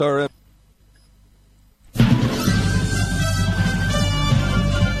Sorry.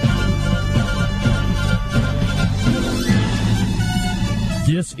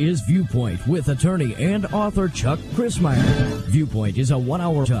 This is Viewpoint with attorney and author Chuck Crismier. Viewpoint is a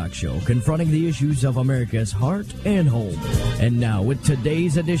one-hour talk show confronting the issues of America's heart and home. And now, with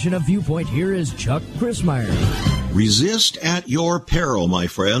today's edition of Viewpoint, here is Chuck Crismier. Resist at your peril, my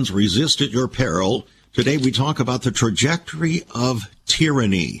friends. Resist at your peril. Today we talk about the trajectory of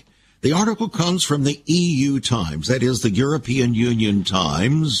tyranny. The article comes from the EU Times, that is the European Union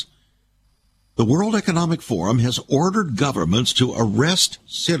Times. The World Economic Forum has ordered governments to arrest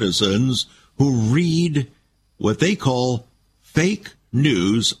citizens who read what they call fake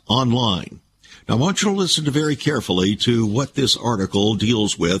news online. Now, I want you to listen very carefully to what this article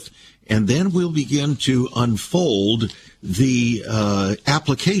deals with, and then we'll begin to unfold the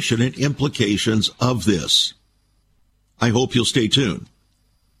application and implications of this. I hope you'll stay tuned.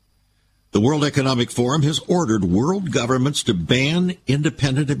 The World Economic Forum has ordered world governments to ban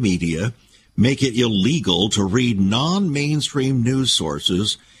independent media, make it illegal to read non-mainstream news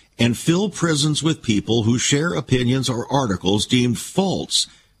sources, and fill prisons with people who share opinions or articles deemed false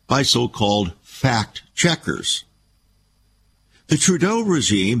by so-called fact checkers. The Trudeau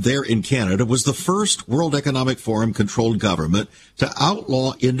regime there in Canada was the first World Economic Forum-controlled government to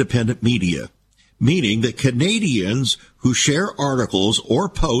outlaw independent media, meaning that Canadians who share articles or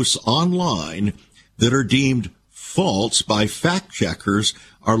posts online that are deemed false by fact checkers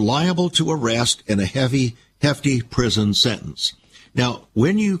are liable to arrest and a hefty prison sentence. Now,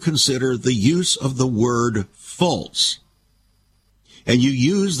 when you consider the use of the word false, and you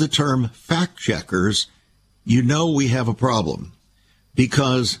use the term fact checkers, you know we have a problem,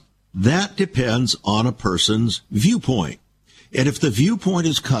 because that depends on a person's viewpoint. And if the viewpoint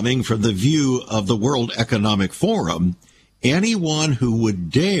is coming from the view of the World Economic Forum, anyone who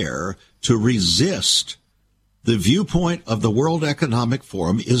would dare to resist the viewpoint of the World Economic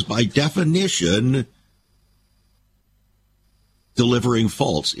Forum is by definition delivering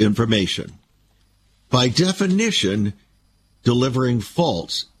false information. By definition, delivering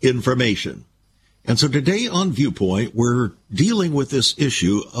false information. And so today on Viewpoint, we're dealing with this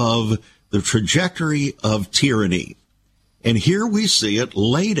issue of the trajectory of tyranny. And here we see it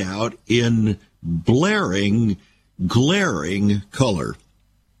laid out in glaring color.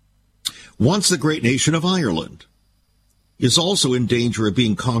 Once the great nation of Ireland is also in danger of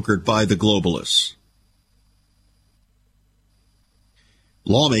being conquered by the globalists.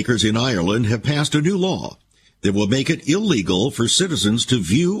 Lawmakers in Ireland have passed a new law that will make it illegal for citizens to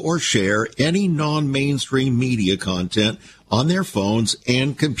view or share any non-mainstream media content on their phones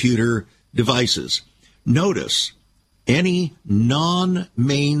and computer devices. Notice, any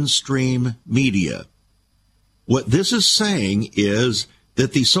non-mainstream media. What this is saying is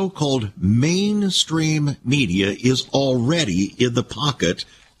that the so-called mainstream media is already in the pocket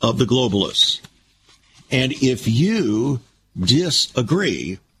of the globalists. And if you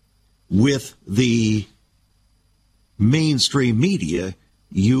disagree with the mainstream media,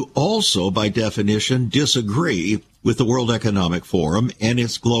 you also, by definition, disagree with the World Economic Forum and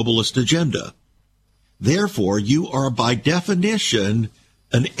its globalist agenda. Therefore, you are, by definition,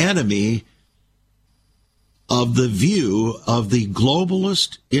 an enemy of the view of the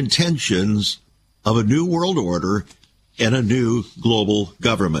globalist intentions of a new world order and a new global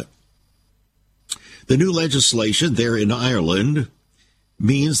government. The new legislation there in Ireland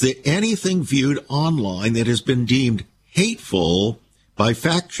means that anything viewed online that has been deemed hateful by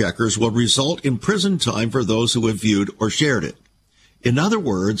fact checkers will result in prison time for those who have viewed or shared it. In other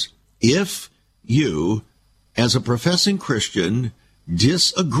words, if you, as a professing Christian,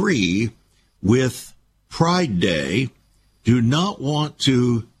 disagree with Pride Day, do not want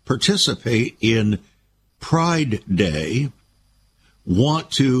to participate in Pride Day,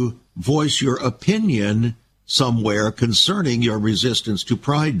 want to voice your opinion somewhere concerning your resistance to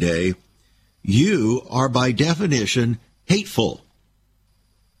Pride Day, you are by definition hateful.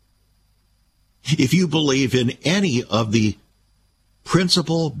 If you believe in any of the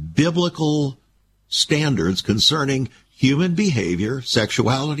principal biblical standards concerning human behavior,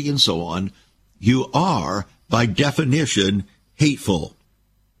 sexuality, and so on, you are, by definition, hateful.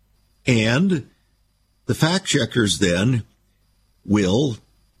 And the fact checkers then will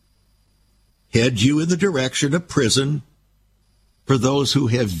head you in the direction of prison for those who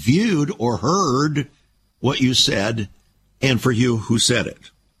have viewed or heard what you said and for you who said it.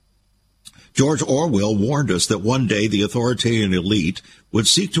 George Orwell warned us that one day the authoritarian elite would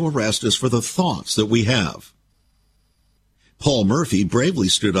seek to arrest us for the thoughts that we have. Paul Murphy bravely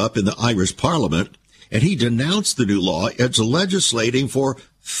stood up in the Irish Parliament, and he denounced the new law as legislating for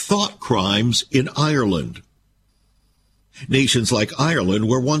thought crimes in Ireland. Nations like Ireland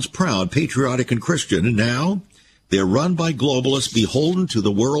were once proud, patriotic, and Christian, and now they're run by globalists beholden to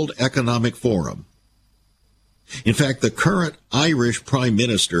the World Economic Forum. In fact, the current Irish Prime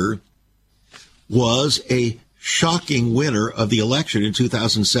Minister was a shocking winner of the election in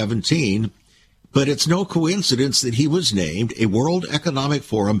 2017, but it's no coincidence that he was named a World Economic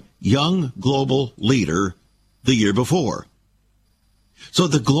Forum Young Global Leader the year before. So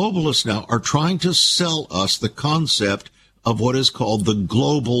the globalists now are trying to sell us the concept of what is called the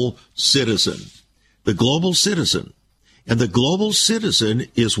global citizen. The global citizen. And the global citizen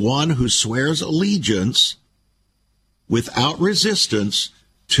is one who swears allegiance without resistance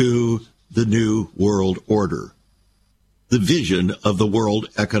to the New World Order, the vision of the World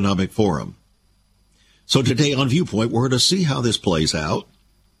Economic Forum. So today on Viewpoint, we're going to see how this plays out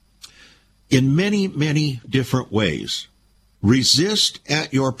in many, many different ways. Resist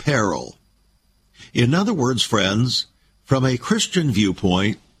at your peril. In other words, friends, from a Christian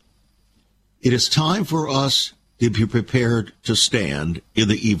viewpoint, it is time for us to be prepared to stand in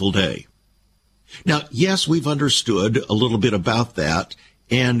the evil day. Now, yes, we've understood a little bit about that,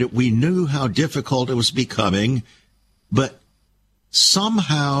 and we knew how difficult it was becoming, but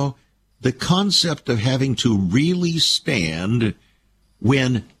somehow the concept of having to really stand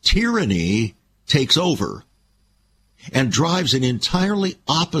when tyranny takes over and drives an entirely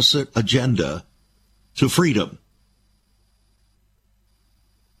opposite agenda to freedom,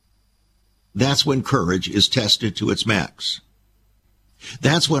 that's when courage is tested to its max.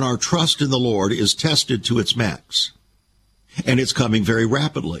 That's when our trust in the Lord is tested to its max. And it's coming very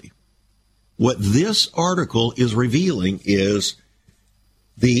rapidly. What this article is revealing is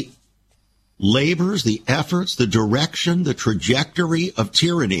the labors, the efforts, the direction, the trajectory of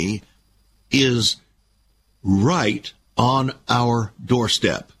tyranny is right on our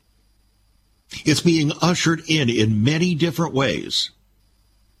doorstep. It's being ushered in many different ways.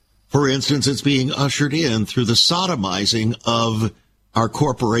 For instance, it's being ushered in through the sodomizing of our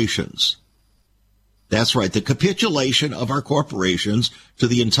corporations. That's right, the capitulation of our corporations to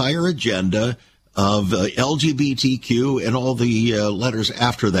the entire agenda of LGBTQ and all the letters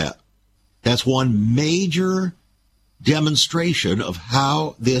after that. That's one major demonstration of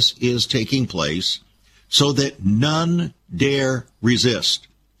how this is taking place so that none dare resist.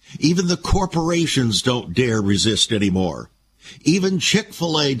 Even the corporations don't dare resist anymore. Even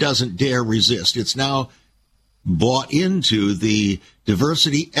Chick-fil-A doesn't dare resist. It's now bought into the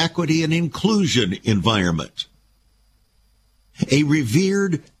diversity, equity, and inclusion environment. A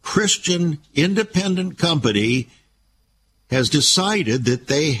revered Christian independent company has decided that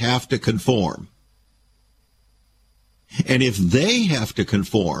they have to conform. And if they have to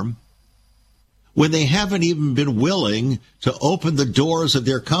conform, when they haven't even been willing to open the doors of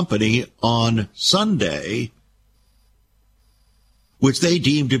their company on Sunday, which they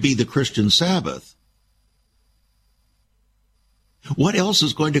deem to be the Christian Sabbath, what else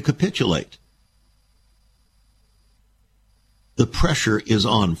is going to capitulate? The pressure is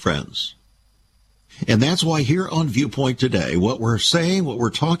on, friends. And that's why here on Viewpoint today, what we're saying, what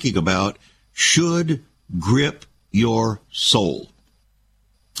we're talking about, should grip your soul.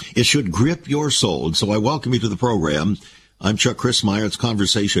 It should grip your soul. And so I welcome you to the program. I'm Chuck Chrismeyer. It's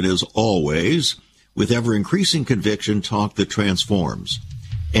conversation, as always, with ever-increasing conviction, talk that transforms.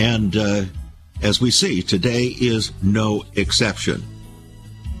 And as we see, today is no exception.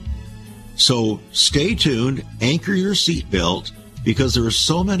 So stay tuned, anchor your seatbelt, because there are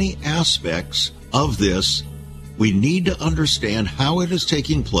so many aspects of this. We need to understand how it is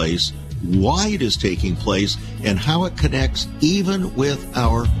taking place, why it is taking place, and how it connects even with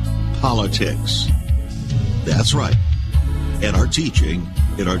our politics. That's right. And our teaching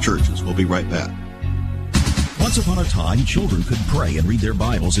in our churches. We'll be right back. Once upon a time, children could pray and read their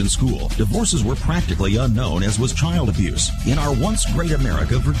Bibles in school. Divorces were practically unknown, as was child abuse. In our once great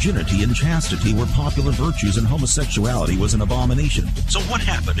America, virginity and chastity were popular virtues, and homosexuality was an abomination. So what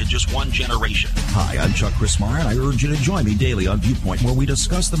happened in just one generation? Hi, I'm Chuck Chrismeyer, and I urge you to join me daily on Viewpoint, where we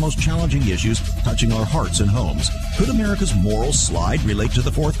discuss the most challenging issues touching our hearts and homes. Could America's moral slide relate to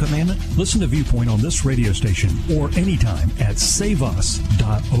the Fourth Commandment? Listen to Viewpoint on this radio station or anytime at saveus.org.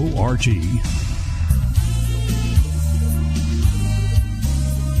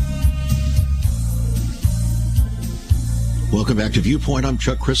 Welcome back to Viewpoint. I'm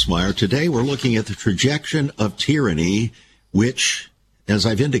Chuck Chrismeyer. Today we're looking at the trajectory of tyranny, which, as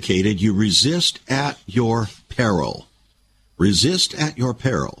I've indicated, you resist at your peril. Resist at your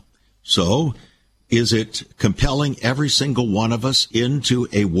peril. So, is it compelling every single one of us into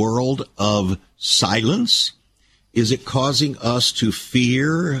a world of silence? Is it causing us to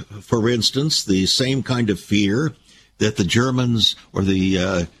fear, for instance, the same kind of fear that the Germans or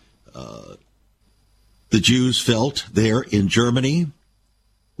the Jews felt there in Germany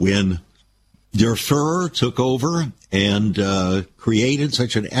when their Führer took over and created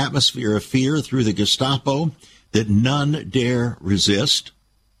such an atmosphere of fear through the Gestapo that none dare resist?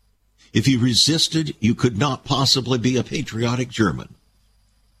 If you resisted, you could not possibly be a patriotic German.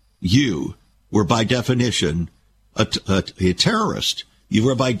 You were by definition a terrorist. You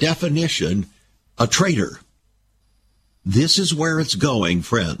were by definition a traitor. This is where it's going,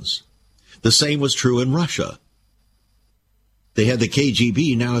 friends. The same was true in Russia. They had the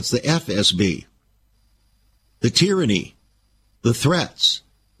KGB, now it's the FSB. The tyranny, the threats,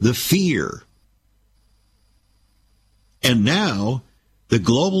 the fear. And now the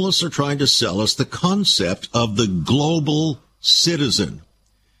globalists are trying to sell us the concept of the global citizen.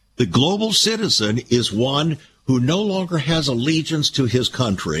 The global citizen is one who no longer has allegiance to his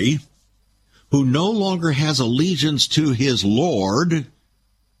country, who no longer has allegiance to his Lord,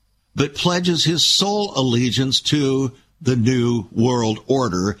 but pledges his sole allegiance to the new world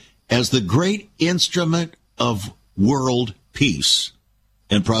order as the great instrument of world peace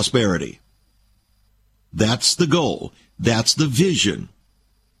and prosperity. That's the goal. That's the vision.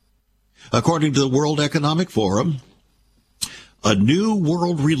 According to the World Economic Forum, a new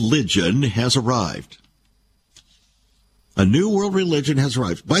world religion has arrived. A new world religion has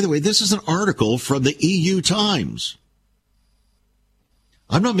arrived. By the way, this is an article from the EU Times.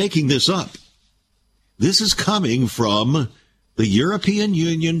 I'm not making this up. This is coming from the European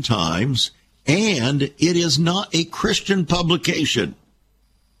Union Times, and it is not a Christian publication.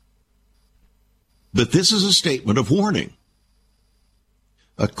 But this is a statement of warning.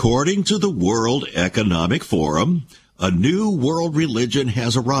 According to the World Economic Forum, a new world religion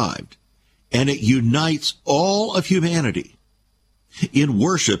has arrived, and it unites all of humanity in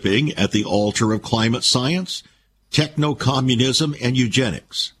worshiping at the altar of climate science, techno-communism, and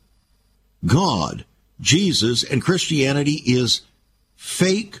eugenics. God, Jesus, and Christianity is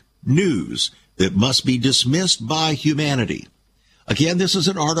fake news that must be dismissed by humanity. Again, this is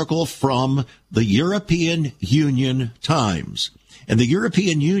an article from the European Union Times. And the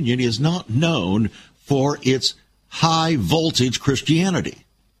European Union is not known for its high-voltage Christianity.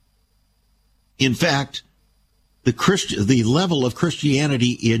 In fact, the level of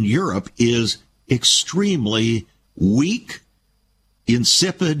Christianity in Europe is extremely weak,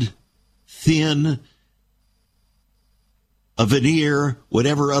 insipid, thin, a veneer,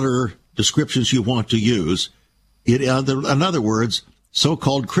 whatever other descriptions you want to use. In other words,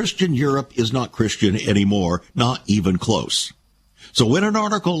 so-called Christian Europe is not Christian anymore, not even close. So when an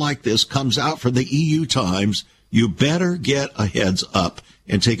article like this comes out from the EU Times, you better get a heads up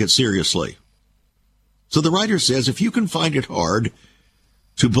and take it seriously. So the writer says, if you can find it hard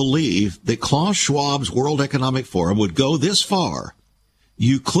to believe that Klaus Schwab's World Economic Forum would go this far,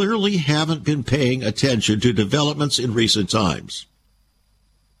 you clearly haven't been paying attention to developments in recent times.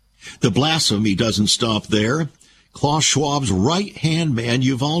 The blasphemy doesn't stop there. Klaus Schwab's right-hand man,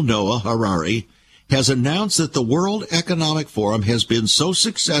 Yuval Noah Harari, has announced that the World Economic Forum has been so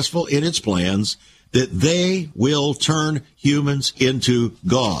successful in its plans that they will turn humans into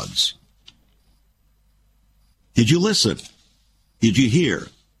gods. Did you listen? Did you hear?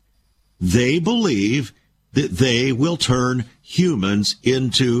 They believe that they will turn humans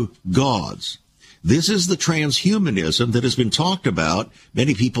into gods. This is the transhumanism that has been talked about.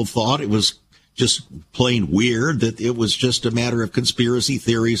 Many people thought it was just plain weird, that it was just a matter of conspiracy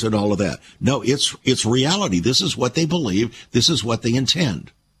theories and all of that. No, it's reality. This is what they believe. This is what they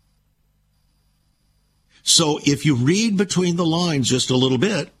intend. So if you read between the lines just a little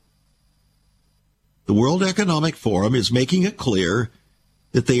bit, the World Economic Forum is making it clear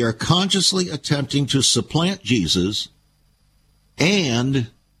that they are consciously attempting to supplant Jesus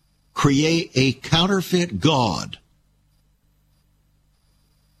and create a counterfeit God,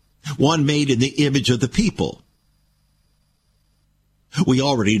 one made in the image of the people. We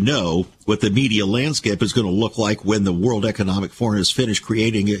already know what the media landscape is going to look like when the World Economic Forum is finished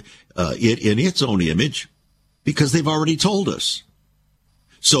creating it in its own image, because they've already told us.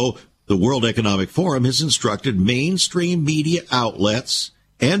 So the World Economic Forum has instructed mainstream media outlets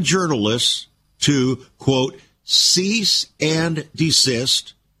and journalists to, quote, cease and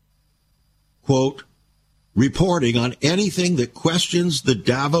desist, quote, reporting on anything that questions the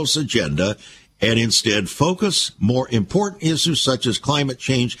Davos agenda and instead focus more important issues such as climate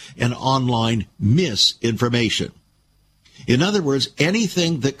change and online misinformation. In other words,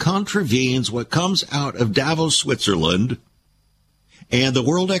 anything that contravenes what comes out of Davos, Switzerland, and the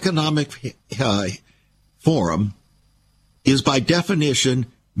World Economic Forum is by definition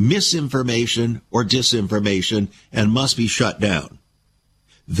misinformation or disinformation and must be shut down.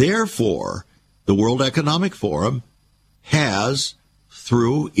 Therefore, the World Economic Forum has,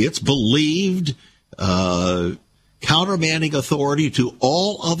 through its believed countermanding authority to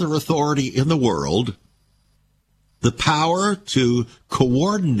all other authority in the world, the power to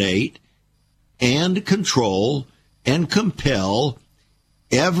coordinate and control and compel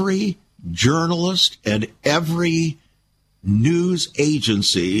every journalist and every news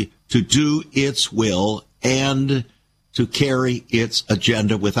agency to do its will and to carry its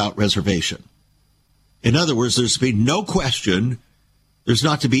agenda without reservation. In other words, there's to be no question, there's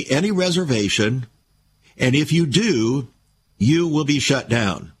not to be any reservation, and if you do, you will be shut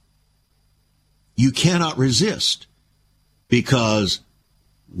down. You cannot resist, because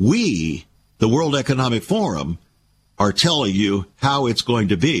we, the World Economic Forum, are telling you how it's going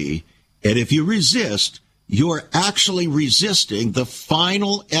to be, and if you resist, you're actually resisting the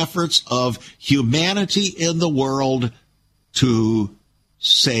final efforts of humanity in the world to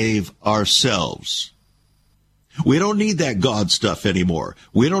save ourselves. We don't need that God stuff anymore.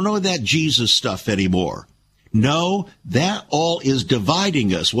 We don't know that Jesus stuff anymore. No, that all is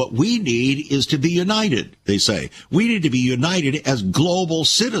dividing us. What we need is to be united, they say. We need to be united as global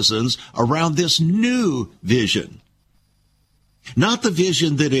citizens around this new vision. Not the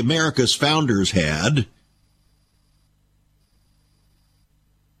vision that America's founders had,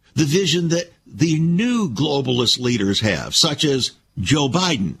 the vision that the new globalist leaders have, such as Joe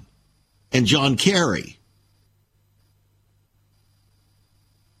Biden and John Kerry,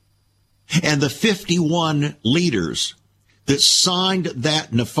 and the 51 leaders that signed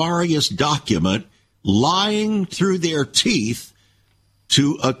that nefarious document, lying through their teeth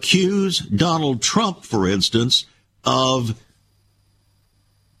to accuse Donald Trump, for instance, of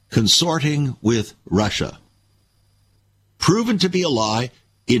consorting with Russia. Proven to be a lie.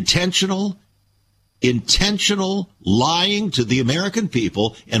 Intentional lying to the American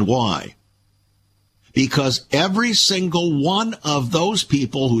people. And why? Because every single one of those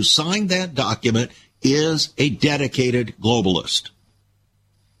people who signed that document is a dedicated globalist.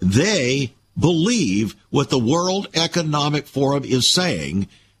 They believe what the World Economic Forum is saying,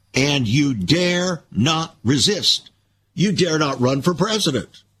 and you dare not resist. You dare not run for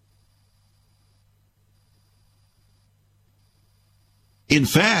president. In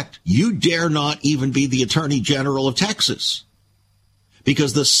fact, you dare not even be the Attorney General of Texas,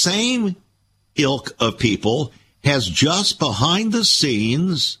 because the same ilk of people has just behind the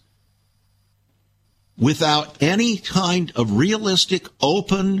scenes, without any kind of realistic,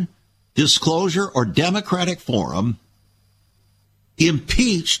 open disclosure or democratic forum,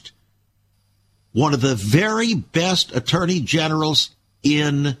 impeached one of the very best attorney generals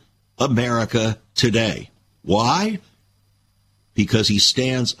in America today. Why? Because he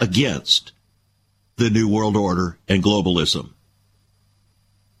stands against the New World Order and globalism.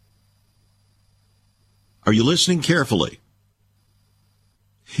 Are you listening carefully?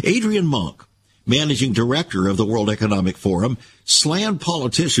 Adrian Monk, managing director of the World Economic Forum, slammed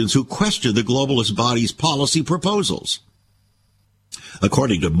politicians who questioned the globalist body's policy proposals.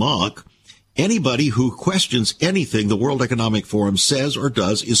 According to Monk, anybody who questions anything the World Economic Forum says or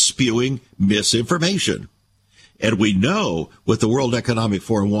does is spewing misinformation. And we know what the World Economic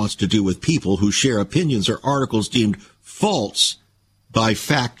Forum wants to do with people who share opinions or articles deemed false by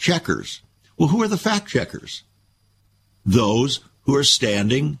fact checkers. Well, who are the fact checkers? Those who are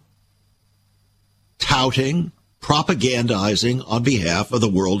standing, touting, propagandizing on behalf of the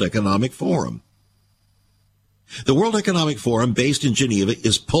World Economic Forum. The World Economic Forum, based in Geneva,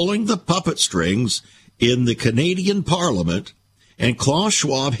 is pulling the puppet strings in the Canadian Parliament, and Klaus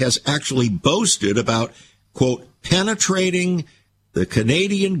Schwab has actually boasted about, quote, penetrating the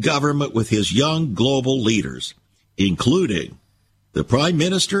Canadian government with his young global leaders, including the Prime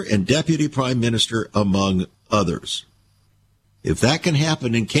Minister and Deputy Prime Minister, among others. If that can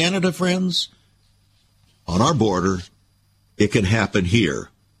happen in Canada, friends, on our border, it can happen here.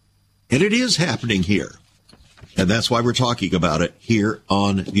 And it is happening here. And that's why we're talking about it here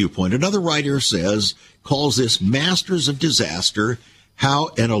on Viewpoint. Another writer calls this Masters of Disaster, how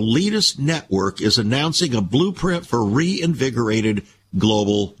an elitist network is announcing a blueprint for reinvigorated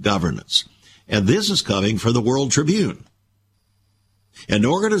global governance. And this is coming from the World Tribune, an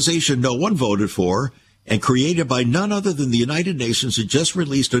organization no one voted for and created by none other than the United Nations, who just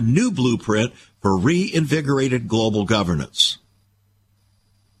released a new blueprint for reinvigorated global governance.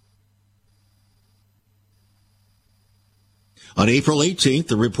 On April 18th,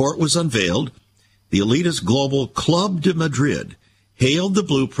 the report was unveiled. The elitist global Club de Madrid hailed the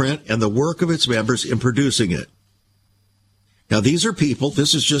blueprint and the work of its members in producing it. Now, these are people,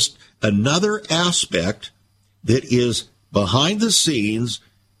 this is just another aspect that is behind the scenes,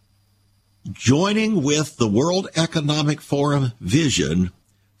 joining with the World Economic Forum vision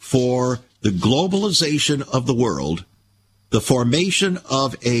for the globalization of the world, the formation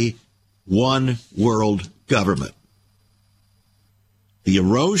of a one world government. The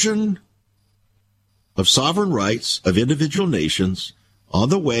erosion of sovereign rights of individual nations on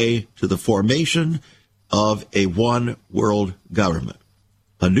the way to the formation of a one world government.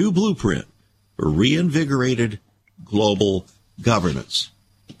 A new blueprint for reinvigorated global governance.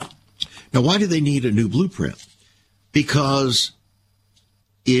 Now, why do they need a new blueprint? Because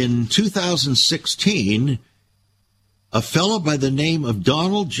in 2016, a fellow by the name of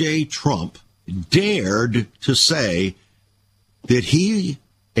Donald J. Trump dared to say that he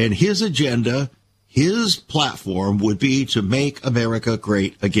and his agenda, his platform, would be to make America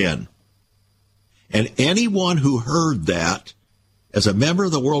great again. And anyone who heard that as a member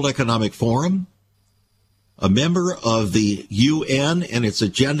of the World Economic Forum, a member of the UN and its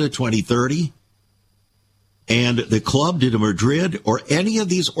Agenda 2030, and the Club de Madrid, or any of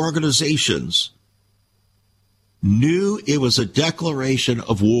these organizations, knew it was a declaration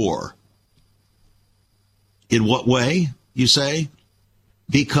of war. In what way, you say?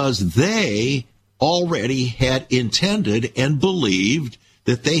 Because they already had intended and believed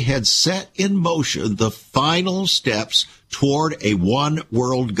that they had set in motion the final steps toward a one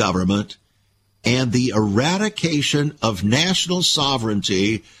world government and the eradication of national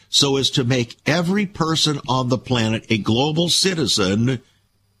sovereignty so as to make every person on the planet a global citizen,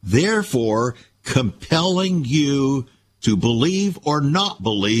 therefore compelling you to believe or not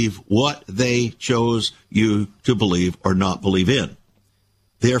believe what they chose you to believe or not believe in.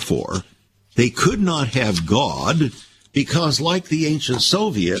 Therefore, they could not have God because, like the ancient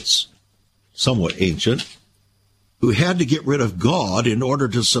Soviets, somewhat ancient, who had to get rid of God in order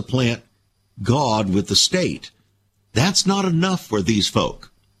to supplant God with the state, that's not enough for these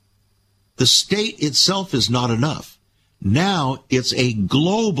folk. The state itself is not enough. Now it's a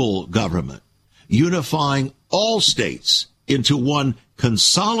global government, unifying all states into one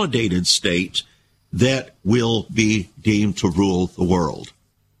consolidated state that will be deemed to rule the world.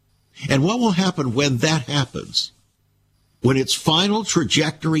 And what will happen when that happens? When its final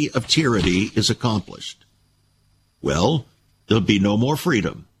trajectory of tyranny is accomplished? Well, there'll be no more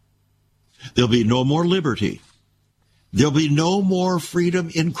freedom. There'll be no more liberty. There'll be no more freedom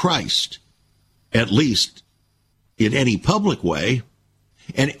in Christ, at least in any public way.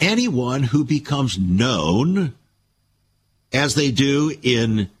 And anyone who becomes known, as they do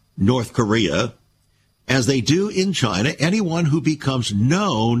in North Korea, as they do in China, anyone who becomes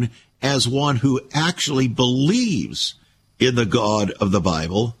known as one who actually believes in the God of the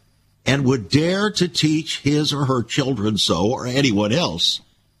Bible and would dare to teach his or her children so, or anyone else,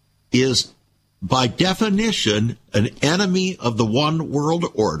 is by definition an enemy of the one world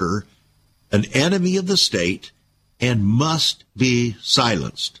order, an enemy of the state, and must be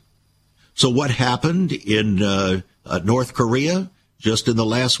silenced. So what happened in North Korea just in the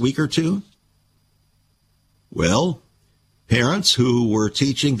last week or two? Well, parents who were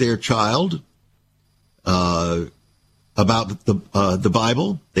teaching their child about the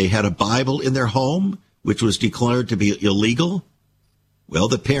Bible, they had a Bible in their home, which was declared to be illegal. Well,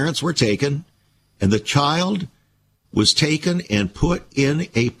 the parents were taken, and the child was taken and put in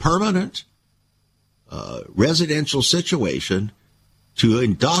a permanent residential situation to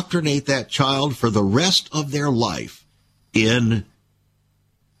indoctrinate that child for the rest of their life in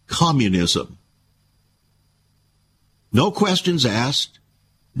communism. No questions asked,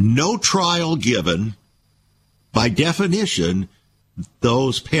 no trial given. By definition,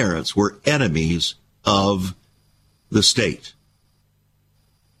 those parents were enemies of the state.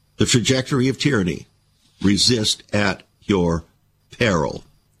 The trajectory of tyranny. Resist at your peril.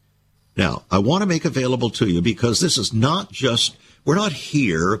 Now, I want to make available to you, because this is not just, we're not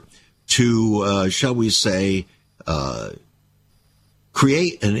here to, shall we say,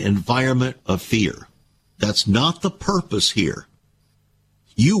 create an environment of fear. That's not the purpose here.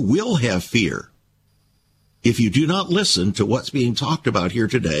 You will have fear if you do not listen to what's being talked about here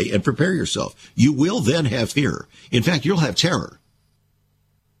today and prepare yourself. You will then have fear. In fact, you'll have terror.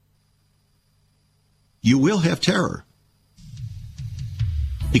 You will have terror,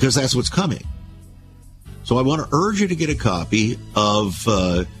 because that's what's coming. So I want to urge you to get a copy of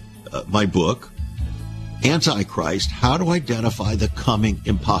my book, Antichrist, How to Identify the Coming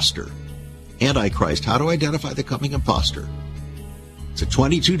Imposter. Antichrist, How to Identify the Coming Imposter. It's a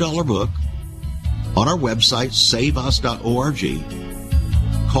 $22 book on our website, saveus.org.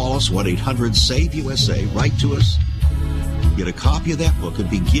 Call us, 1-800-SAVE-USA. Write to us. Get a copy of that book and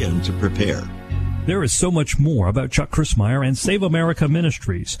begin to prepare. There is so much more about Chuck Crismier and Save America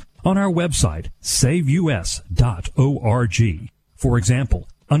Ministries on our website, saveus.org. For example,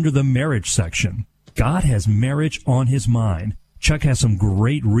 under the marriage section, God has marriage on his mind. Chuck has some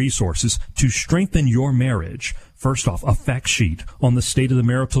great resources to strengthen your marriage. First off, a fact sheet on the state of the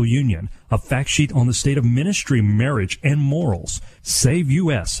marital union, a fact sheet on the state of ministry, marriage, and morals.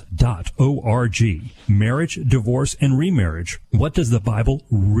 SaveUS.org. Marriage, divorce, and remarriage. What does the Bible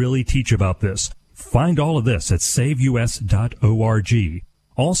really teach about this? Find all of this at SaveUS.org.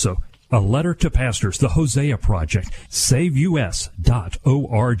 Also, a letter to pastors, the Hosea Project, SaveUS.org,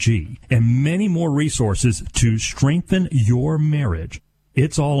 and many more resources to strengthen your marriage.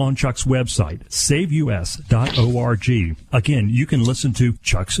 It's all on Chuck's website, SaveUS.org. Again, you can listen to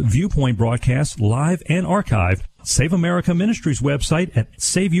Chuck's Viewpoint broadcast live and archived. Save America Ministries website at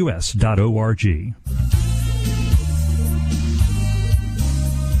SaveUS.org.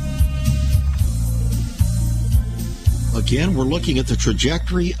 Again, we're looking at the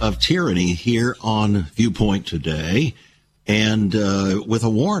trajectory of tyranny here on Viewpoint today. And with a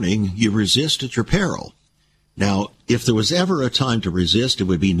warning, you resist at your peril. Now, if there was ever a time to resist, it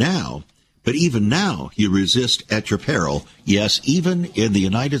would be now. But even now, you resist at your peril. Yes, even in the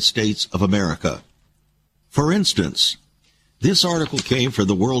United States of America. For instance, this article came from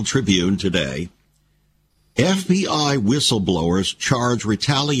the World Tribune today. FBI whistleblowers charge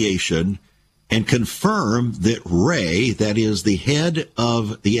retaliation and confirm that Wray, that is the head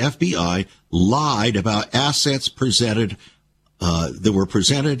of the FBI, lied about assets presented that were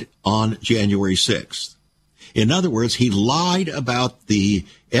presented on January 6th. In other words, he lied about the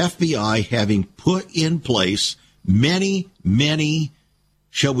FBI having put in place many,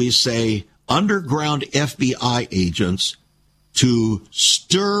 shall we say, underground FBI agents to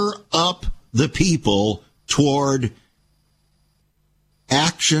stir up the people toward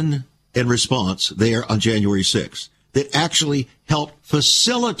action and response there on January 6th that actually helped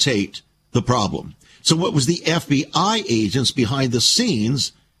facilitate the problem. So what was the FBI agents behind the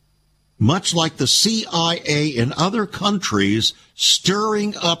scenes, much like the CIA in other countries,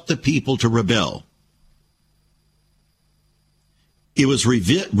 stirring up the people to rebel? It was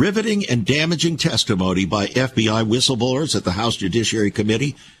riveting and damaging testimony by FBI whistleblowers at the House Judiciary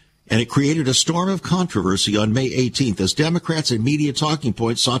Committee, and it created a storm of controversy on May 18th as Democrats and media talking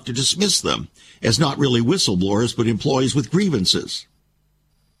points sought to dismiss them as not really whistleblowers, but employees with grievances.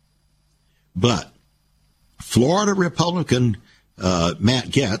 But Florida Republican Matt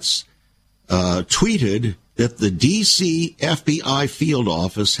Gaetz tweeted that the D.C. FBI field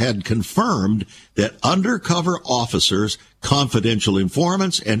office had confirmed that undercover officers, confidential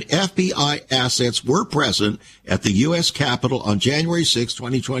informants, and FBI assets were present at the U.S. Capitol on January 6,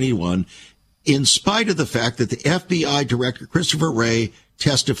 2021, in spite of the fact that the FBI Director Christopher Wray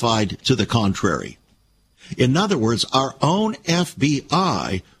testified to the contrary. In other words, our own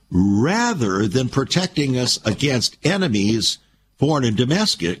FBI, rather than protecting us against enemies, foreign and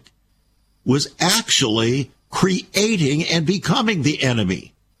domestic, was actually creating and becoming the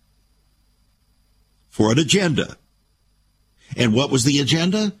enemy for an agenda. And what was the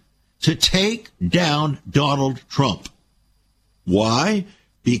agenda? To take down Donald Trump. Why?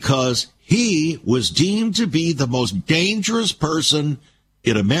 Because he was deemed to be the most dangerous person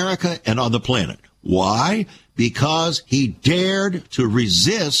in America and on the planet. Why? Because he dared to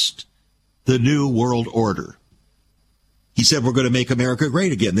resist the New World Order. He said, we're going to make America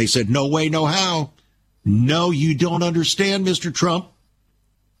great again. They said, no way, no how. No, you don't understand, Mr. Trump.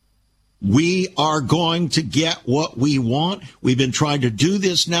 We are going to get what we want. We've been trying to do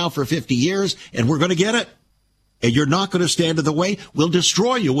this now for 50 years, and we're going to get it. And you're not going to stand in the way. We'll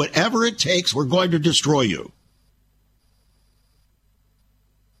destroy you. Whatever it takes, we're going to destroy you.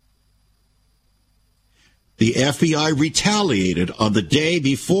 The FBI retaliated on the day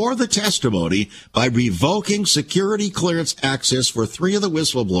before the testimony by revoking security clearance access for 3 of the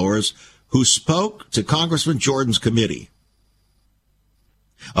whistleblowers who spoke to Congressman Jordan's committee.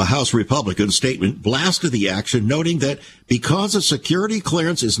 A House Republican statement blasted the action, noting that because a security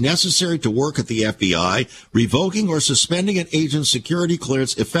clearance is necessary to work at the FBI, revoking or suspending an agent's security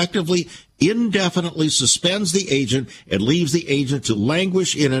clearance effectively indefinitely suspends the agent and leaves the agent to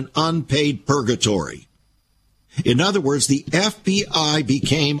languish in an unpaid purgatory. In other words, the FBI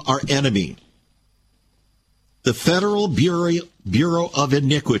became our enemy. The Federal Bureau of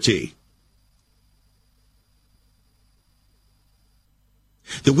Iniquity.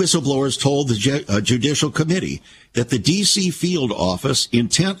 The whistleblowers told the Judicial Committee that the D.C. field office,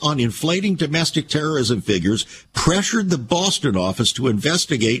 intent on inflating domestic terrorism figures, pressured the Boston office to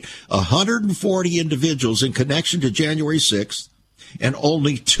investigate 140 individuals in connection to January 6th, and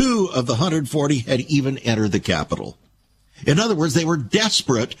only 2 of the 140 had even entered the Capitol. In other words, they were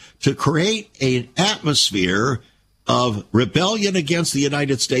desperate to create an atmosphere of rebellion against the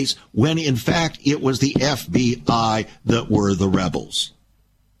United States when, in fact, it was the FBI that were the rebels.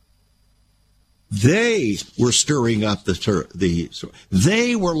 They were stirring up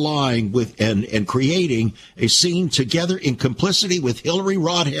they were lying with and creating a scene together in complicity with Hillary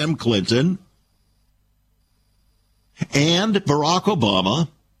Rodham Clinton and Barack Obama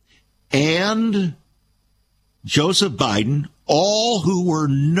and Joseph Biden, all who were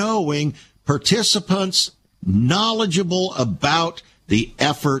knowing participants, knowledgeable about the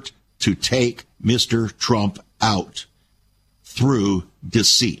effort to take Mr. Trump out through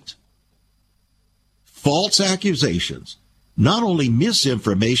deceit. False accusations, not only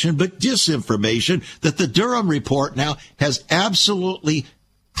misinformation, but disinformation that the Durham report now has absolutely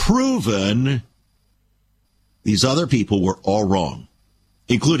proven these other people were all wrong,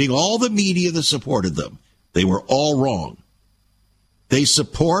 including all the media that supported them. They were all wrong. They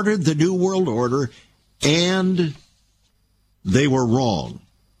supported the New World Order, and they were wrong.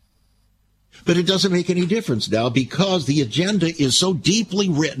 But it doesn't make any difference now because the agenda is so deeply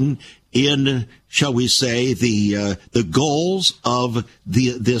written in, shall we say, the goals of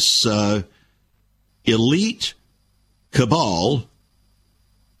this elite cabal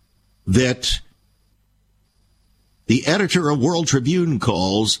that the editor of World Tribune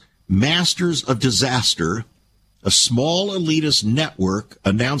calls Masters of Disaster, a small elitist network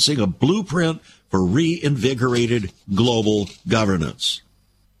announcing a blueprint for reinvigorated global governance.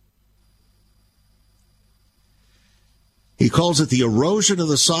 He calls it the erosion of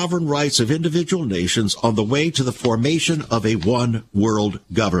the sovereign rights of individual nations on the way to the formation of a one world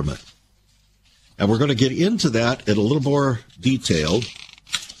government. And we're going to get into that in a little more detail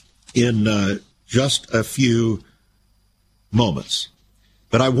in just a few moments.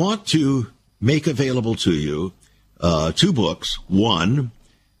 But I want to make available to you 2 books. One,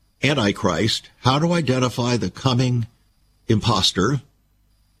 Antichrist, How to Identify the Coming Imposter.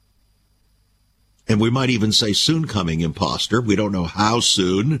 And we might even say soon coming imposter. We don't know how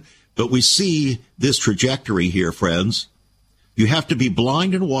soon, but we see this trajectory here, friends. You have to be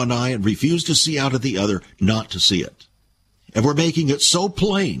blind in one eye and refuse to see out of the other not to see it. And we're making it so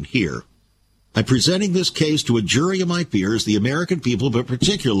plain here. I'm presenting this case to a jury of my peers, the American people, but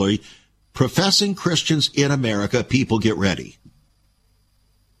particularly professing Christians in America. People, get ready.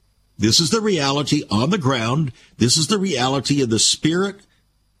 This is the reality on the ground. This is the reality in the spirit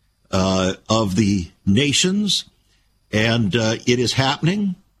of the nations, and it is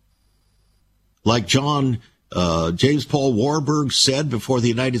happening. Like James Paul Warburg said before the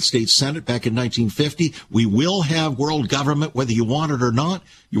United States Senate back in 1950, we will have world government whether you want it or not.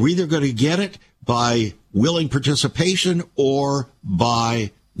 You're either going to get it by willing participation or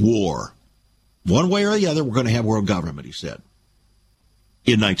by war. One way or the other, we're going to have world government, he said,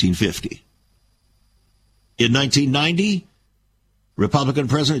 in 1950. In 1990, Republican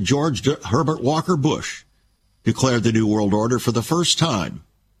President George Herbert Walker Bush declared the New World Order for the first time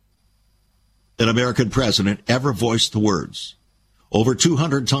an American president ever voiced the words. Over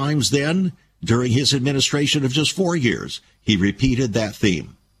 200 times then, during his administration of just 4 years, he repeated that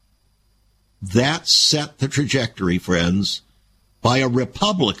theme. That set the trajectory, friends, by a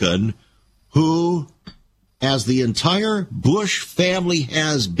Republican who, as the entire Bush family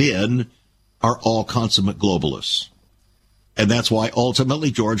has been, are all consummate globalists. And that's why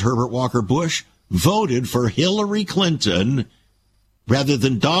ultimately George Herbert Walker Bush voted for Hillary Clinton rather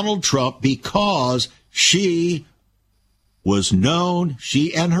than Donald Trump, because she was known,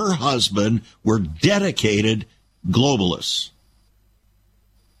 she and her husband were dedicated globalists.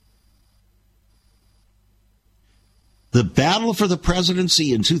 The battle for the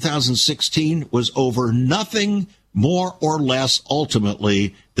presidency in 2016 was over nothing more or less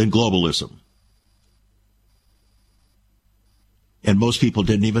ultimately than globalism. And most people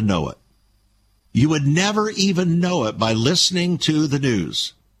didn't even know it. You would never even know it by listening to the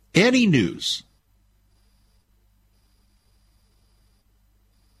news. Any news.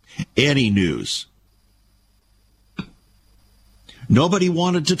 Any news. Nobody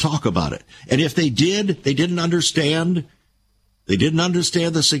wanted to talk about it. And if they did, they didn't understand. They didn't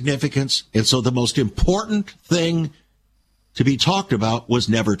understand the significance. And so the most important thing to be talked about was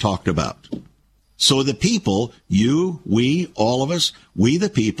never talked about. So the people, you, we, all of us, we the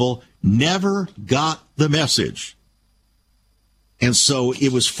people, never got the message. And so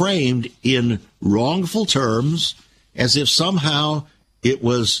it was framed in wrongful terms as if somehow it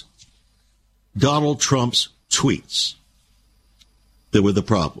was Donald Trump's tweets that were the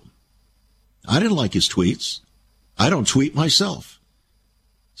problem. I didn't like his tweets. I don't tweet myself.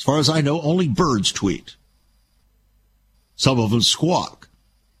 As far as I know, only birds tweet. Some of them squawk.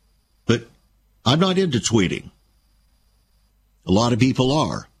 But I'm not into tweeting. A lot of people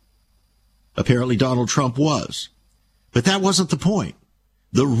are. Apparently Donald Trump was. But that wasn't the point.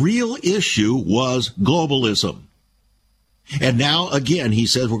 The real issue was globalism. And now, again, he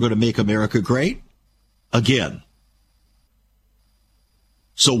says we're going to make America great. Again.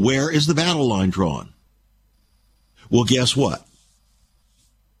 So where is the battle line drawn? Well, guess what?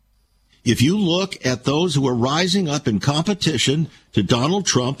 If you look at those who are rising up in competition to Donald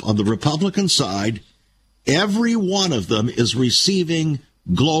Trump on the Republican side, every one of them is receiving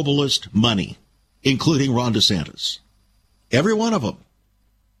globalist money, including Ron DeSantis. Every one of them.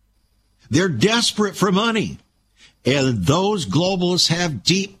 They're desperate for money. And those globalists have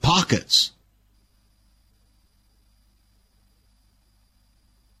deep pockets.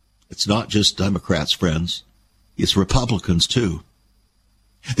 It's not just Democrats, friends. It's Republicans, too.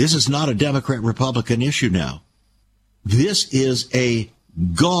 This is not a Democrat-Republican issue now. This is a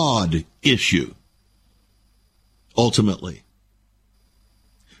God issue, ultimately.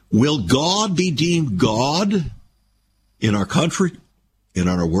 Will God be deemed God in our country, in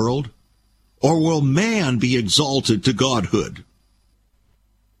our world? Or will man be exalted to godhood?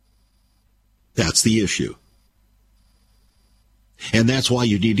 That's the issue. And that's why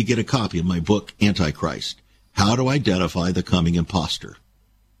you need to get a copy of my book, Antichrist, How to Identify the Coming Imposter.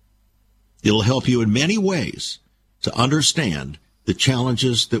 It'll help you in many ways to understand the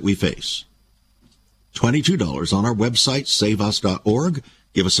challenges that we face. $22 on our website, saveus.org.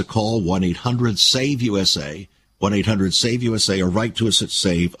 Give us a call, 1-800-SAVE-USA, 1-800-SAVE-USA, or write to us at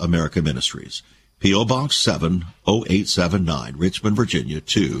Save America Ministries. P.O. Box 70879, Richmond, Virginia,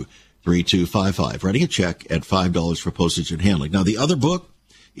 23255. Writing a check at $5 for postage and handling. Now, the other book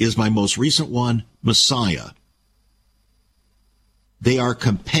is my most recent one, Messiah. They are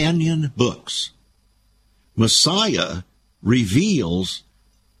companion books. Messiah reveals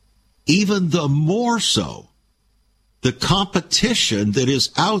even the more so the competition that is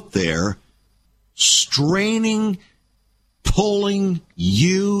out there straining, pulling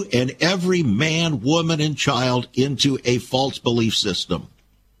you and every man, woman, and child into a false belief system.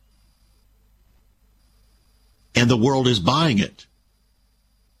 And the world is buying it.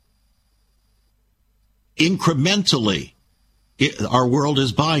 Incrementally, our world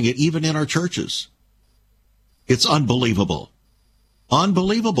is buying it, even in our churches. It's unbelievable.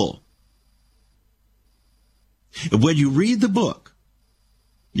 Unbelievable. And when you read the book,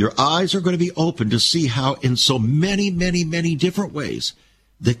 your eyes are going to be open to see how in so many, many, many different ways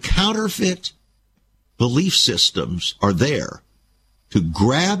the counterfeit belief systems are there to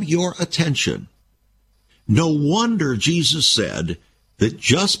grab your attention. No wonder Jesus said that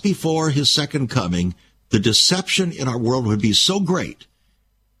just before his second coming, the deception in our world would be so great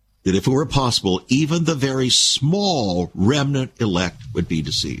that if it were possible, even the very small remnant elect would be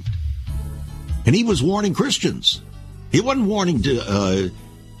deceived. And he was warning Christians. He wasn't warning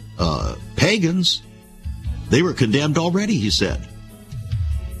pagans. They were condemned already, he said.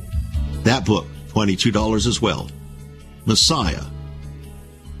 That book, $22 as well. Messiah.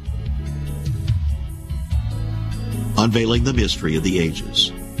 Unveiling the Mystery of the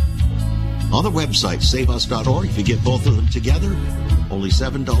Ages. On the website, saveus.org. If you get both of them together, only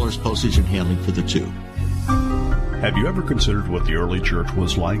 $7 postage and handling for the two. Have you ever considered what the early church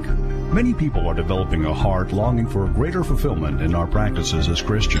was like? Many people are developing a heart longing for a greater fulfillment in our practices as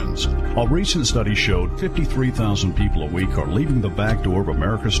Christians. A recent study showed 53,000 people a week are leaving the back door of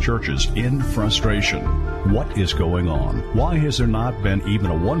America's churches in frustration. What is going on? Why has there not been even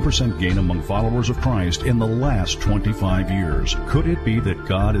a 1% gain among followers of Christ in the last 25 years? Could it be that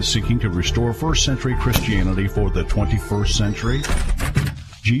God is seeking to restore first century Christianity for the 21st century?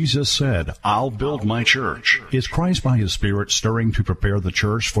 Jesus said, "I'll build my church." Is Christ by his Spirit stirring to prepare the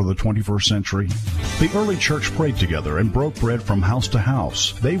church for the 21st century? The early church prayed together and broke bread from house to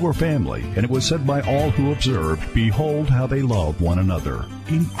house. They were family, and it was said by all who observed, "Behold how they love one another."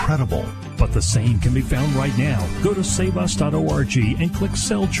 Incredible. But the same can be found right now. Go to saveus.org and click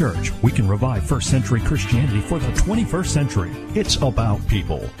Cell Church. We can revive first century Christianity for the 21st century. It's about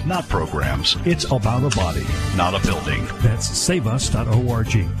people, not programs. It's about a body, not a building. That's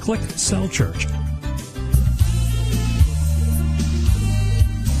saveus.org. Click Cell Church.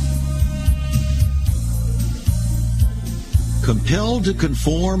 Compelled to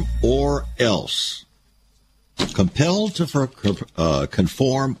conform or else. Compelled to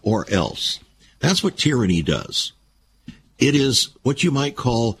conform or else. That's what tyranny does. It is what you might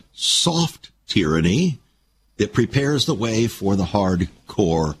call soft tyranny that prepares the way for the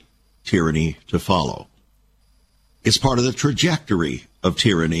hardcore tyranny to follow. It's part of the trajectory of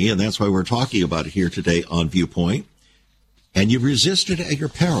tyranny, and that's why we're talking about it here today on Viewpoint. And you resist it at your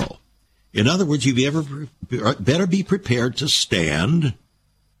peril. In other words, you better be prepared to stand,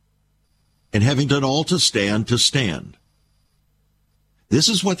 and having done all to stand, to stand. This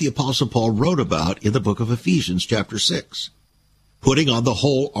is what the Apostle Paul wrote about in the book of Ephesians, chapter 6, putting on the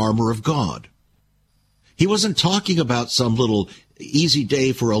whole armor of God. He wasn't talking about some little easy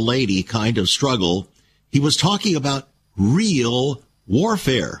day for a lady kind of struggle. He was talking about real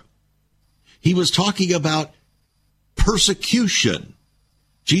warfare. He was talking about persecution.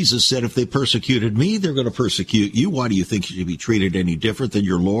 Jesus said, if they persecuted me, they're going to persecute you. Why do you think you should be treated any different than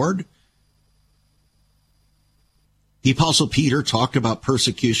your Lord? The Apostle Peter talked about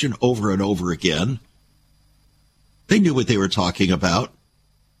persecution over and over again. They knew what they were talking about.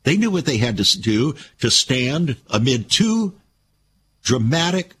 They knew what they had to do to stand amid two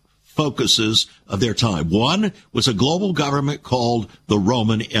dramatic focuses of their time. One was a global government called the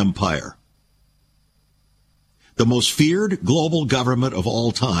Roman Empire, the most feared global government of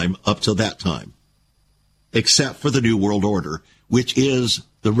all time up to that time, except for the New World Order, which is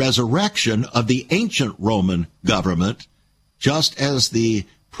the resurrection of the ancient Roman government, just as the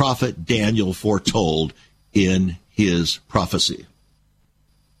prophet Daniel foretold in his prophecy.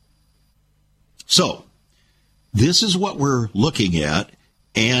 So, this is what we're looking at,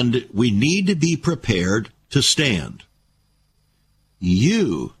 and we need to be prepared to stand.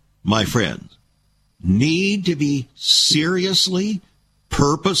 You, my friends, need to be seriously,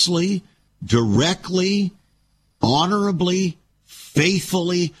 purposely, directly, honorably,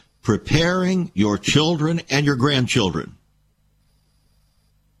 faithfully preparing your children and your grandchildren.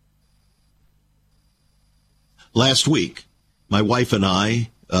 Last week, my wife and I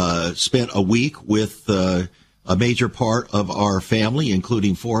spent a week with a major part of our family,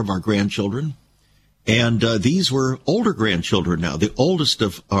 including 4 of our grandchildren. And these were older grandchildren now, the oldest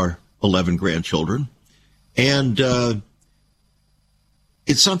of our 11 grandchildren. And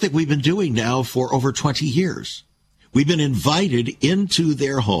it's something we've been doing now for over 20 years. We've been invited into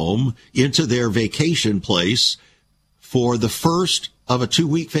their home, into their vacation place for the first of a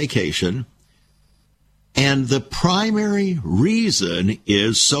 2-week vacation. And the primary reason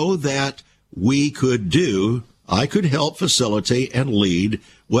is so that I could help facilitate and lead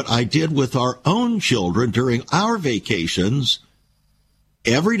what I did with our own children during our vacations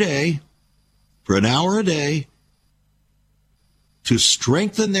every day for an hour a day to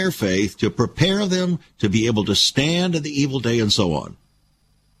strengthen their faith, to prepare them to be able to stand in the evil day and so on.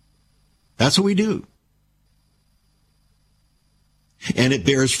 That's what we do. And it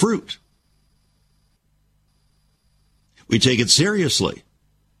bears fruit. We take it seriously.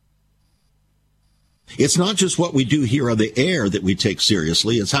 It's not just what we do here on the air that we take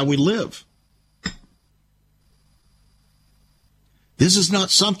seriously, it's how we live. This is not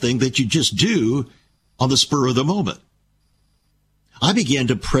something that you just do on the spur of the moment. I began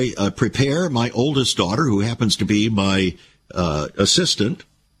to prepare my oldest daughter, who happens to be my assistant.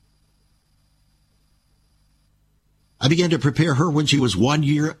 I began to prepare her when she was 1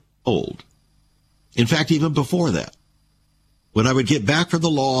 year old. In fact, even before that. When I would get back from the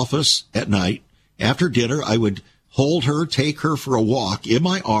law office at night, after dinner, I would hold her, take her for a walk in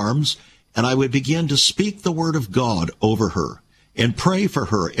my arms, and I would begin to speak the word of God over her and pray for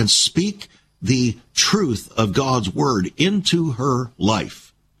her and speak the truth of God's word into her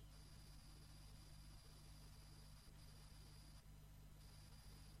life.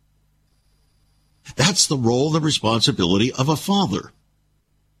 That's the role, the responsibility of a father.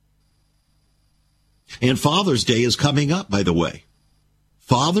 And Father's Day is coming up, by the way.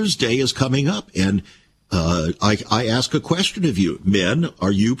 Father's Day is coming up, and I ask a question of you. Men,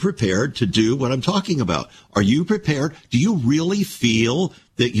 are you prepared to do what I'm talking about? Are you prepared? Do you really feel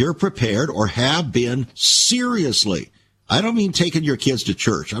that you're prepared or have been seriously? I don't mean taking your kids to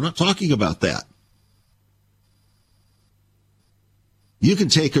church. I'm not talking about that. You can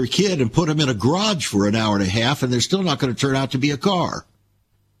take your kid and put them in a garage for an hour and a half, and they're still not going to turn out to be a car.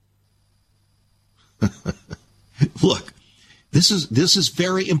 Look, this is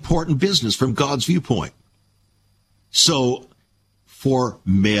very important business from God's viewpoint. So for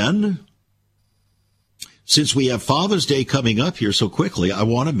men, since we have Father's Day coming up here so quickly, I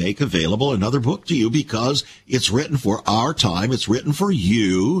want to make available another book to you because it's written for our time. It's written for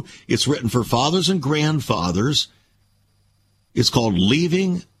you. It's written for fathers and grandfathers. It's called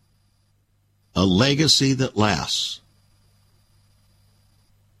Leaving a legacy that lasts.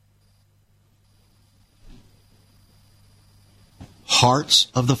 Hearts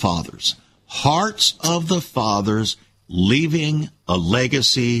of the fathers. Hearts of the fathers leaving a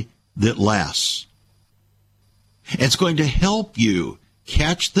legacy that lasts. It's going to help you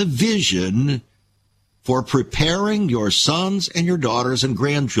catch the vision for preparing your sons and your daughters and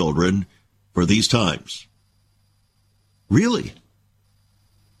grandchildren for these times. Really.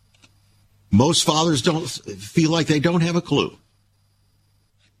 Most fathers don't feel like they don't have a clue.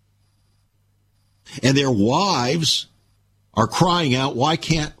 And their wives are crying out, why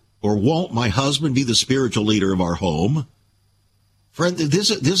can't or won't my husband be the spiritual leader of our home? Friend, this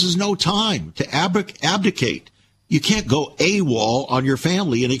is no time to abdicate. You can't go AWOL on your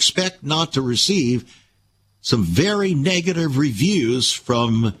family and expect not to receive some very negative reviews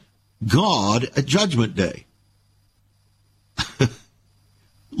from God at Judgment Day.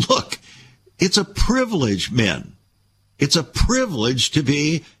 Look, it's a privilege, men. It's a privilege to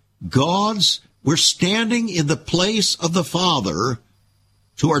be we're standing in the place of the Father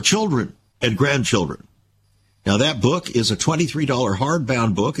to our children and grandchildren. Now, that book is a $23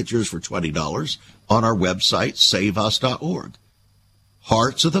 hardbound book. It's yours for $20 on our website, saveus.org.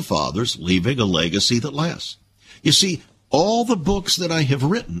 Hearts of the Fathers, Leaving a Legacy That Lasts. You see, all the books that I have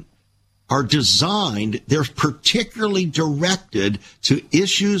written are designed, they're particularly directed to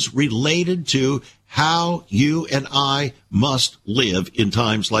issues related to how you and I must live in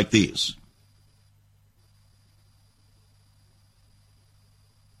times like these.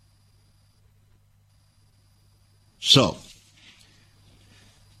 So,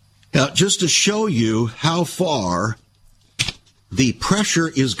 now just to show you how far the pressure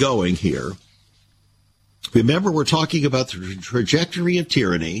is going here, remember we're talking about the trajectory of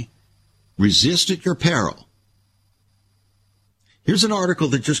tyranny. Resist at your peril. Here's an article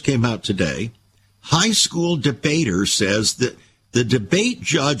that just came out today. High school debater says that the debate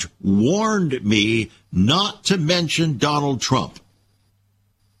judge warned me not to mention Donald Trump.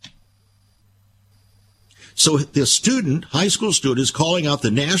 So the student, high school student, is calling out the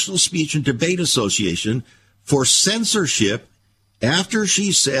National Speech and Debate Association for censorship after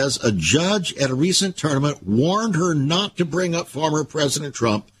she says a judge at a recent tournament warned her not to bring up former President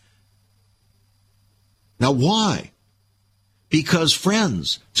Trump. Now, why? Because,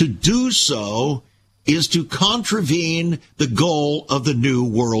 friends, to do so is to contravene the goal of the New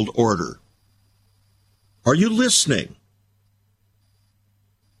World Order. Are you listening?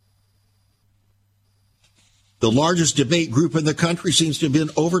 The largest debate group in the country seems to have been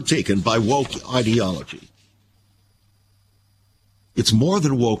overtaken by woke ideology. It's more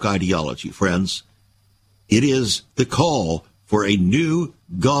than woke ideology, friends. It is the call for a new,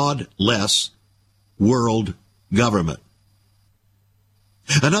 godless world government.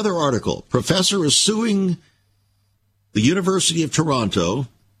 Another article, professor is suing the University of Toronto.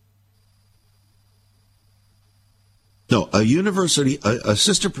 No,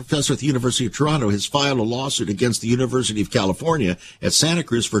 assistant professor at the University of Toronto has filed a lawsuit against the University of California at Santa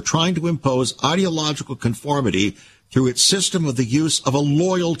Cruz for trying to impose ideological conformity through its system of the use of a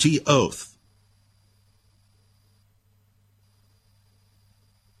loyalty oath.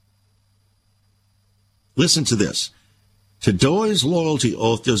 Listen to this. Today's loyalty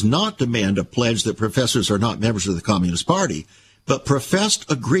oath does not demand a pledge that professors are not members of the Communist Party, but professed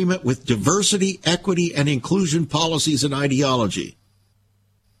agreement with diversity, equity, and inclusion policies and ideology.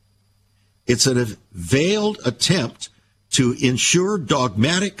 It's a veiled attempt to ensure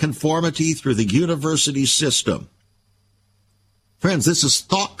dogmatic conformity through the university system. Friends, this is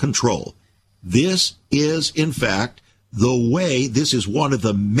thought control. This is, in fact, this is one of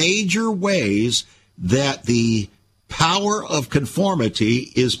the major ways that the power of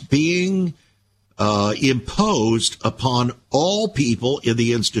conformity is being imposed upon all people in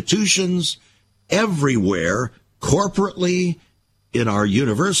the institutions, everywhere, corporately, in our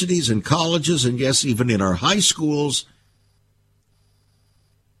universities and colleges, and yes, even in our high schools.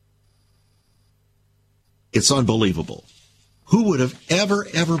 It's unbelievable. Who would have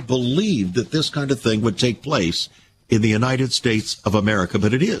ever believed that this kind of thing would take place in the United States of America?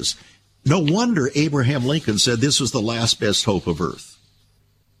 But it is. No wonder Abraham Lincoln said this was the last best hope of earth.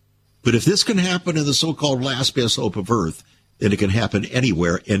 But if this can happen in the so-called last best hope of earth, then it can happen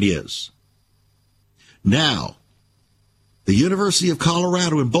anywhere and is. Now, the University of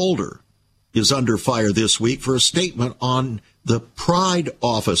Colorado in Boulder is under fire this week for a statement on the Pride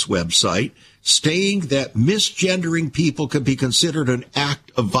Office website stating that misgendering people can be considered an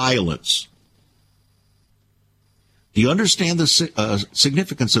act of violence. Do you understand the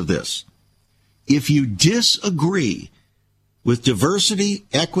significance of this? If you disagree with diversity,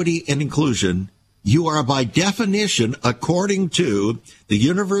 equity, and inclusion, you are by definition, according to the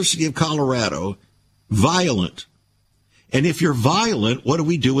University of Colorado, violent. And if you're violent, what do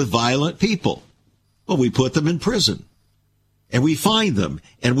we do with violent people? Well, we put them in prison. And we find them,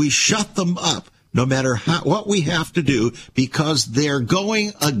 and we shut them up, no matter what we have to do, because they're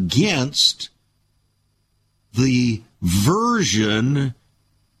going against the version,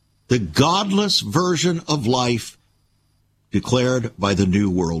 the godless version of life declared by the New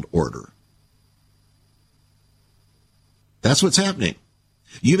World Order. That's what's happening.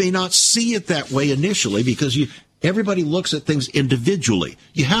 You may not see it that way initially because everybody looks at things individually.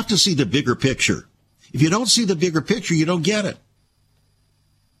 You have to see the bigger picture. If you don't see the bigger picture, you don't get it.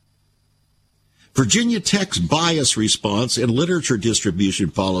 Virginia Tech's bias response and literature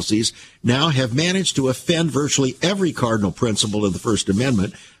distribution policies now have managed to offend virtually every cardinal principle of the First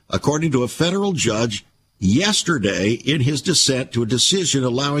Amendment, according to a federal judge yesterday in his dissent to a decision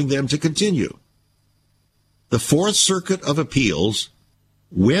allowing them to continue. The Fourth Circuit of Appeals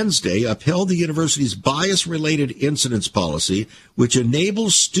Wednesday upheld the university's bias-related incidents policy, which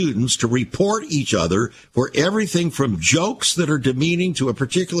enables students to report each other for everything from jokes that are demeaning to a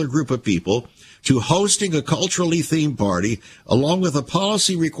particular group of people to hosting a culturally themed party, along with a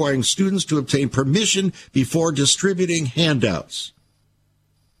policy requiring students to obtain permission before distributing handouts.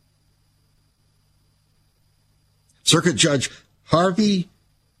 Circuit Judge Harvey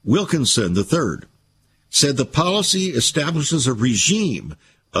Wilkinson III said the policy establishes a regime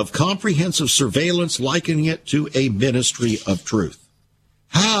of comprehensive surveillance, likening it to a ministry of truth.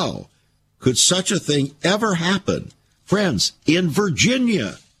 How could such a thing ever happen? Friends, in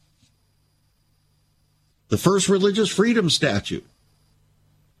Virginia, the first religious freedom statute.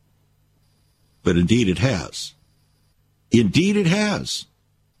 But indeed it has. Indeed it has.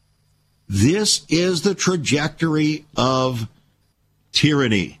 This is the trajectory of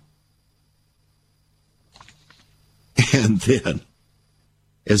tyranny. And then,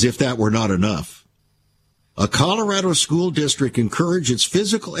 as if that were not enough, a Colorado school district encouraged its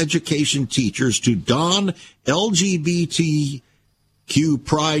physical education teachers to don LGBTQ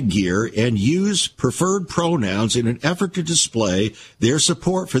pride gear and use preferred pronouns in an effort to display their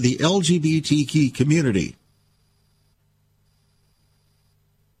support for the LGBTQ community.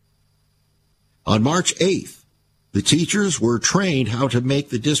 On March 8th, the teachers were trained how to make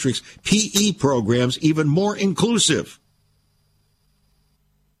the district's PE programs even more inclusive.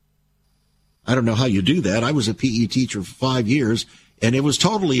 I don't know how you do that. I was a PE teacher for 5 years, and it was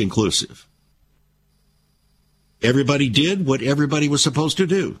totally inclusive. Everybody did what everybody was supposed to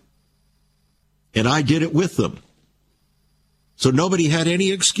do, and I did it with them. So nobody had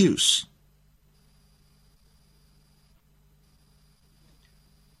any excuse.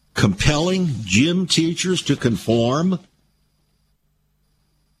 Compelling gym teachers to conform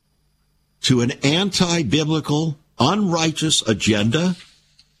to an anti-biblical, unrighteous agenda.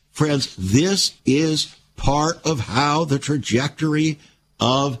 Friends, this is part of how the trajectory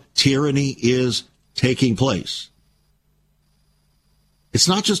of tyranny is taking place. It's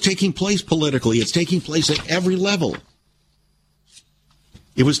not just taking place politically, it's taking place at every level.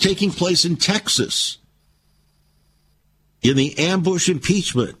 It was taking place in Texas in the ambush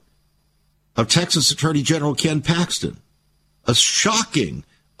impeachment of Texas Attorney General Ken Paxton, a shocking,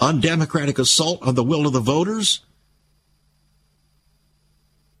 undemocratic assault on the will of the voters.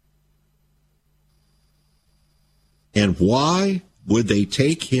 And why would they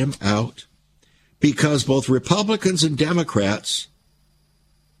take him out? Because both Republicans and Democrats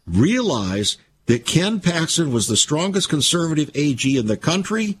realized that Ken Paxton was the strongest conservative AG in the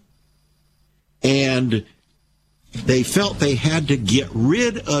country, and they felt they had to get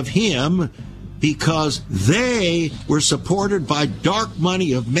rid of him because they were supported by dark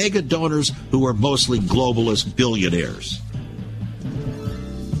money of mega donors who were mostly globalist billionaires.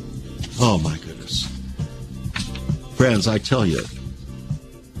 Oh, my goodness. Friends, I tell you,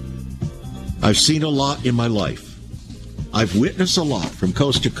 I've seen a lot in my life. I've witnessed a lot from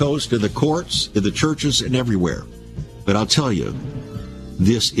coast to coast, in the courts, in the churches, and everywhere. But I'll tell you,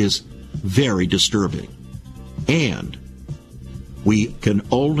 this is very disturbing. And we can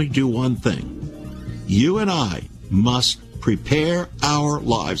only do one thing. You and I must prepare our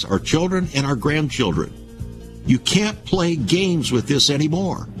lives, our children and our grandchildren. You can't play games with this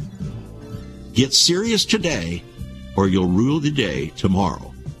anymore. Get serious today, or you'll rue the day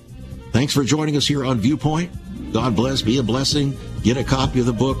tomorrow. Thanks for joining us here on Viewpoint. God bless, be a blessing. Get a copy of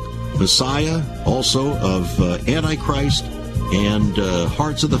the book Messiah, also of Antichrist and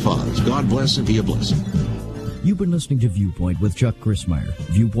Hearts of the Fathers. God bless and be a blessing. You've been listening to Viewpoint with Chuck Christmeyer.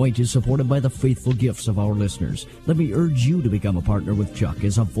 Viewpoint is supported by the faithful gifts of our listeners. Let me urge you to become a partner with Chuck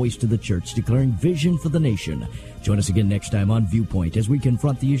as a voice to the church declaring vision for the nation. Join us again next time on Viewpoint as we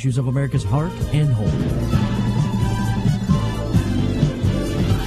confront the issues of America's heart and home.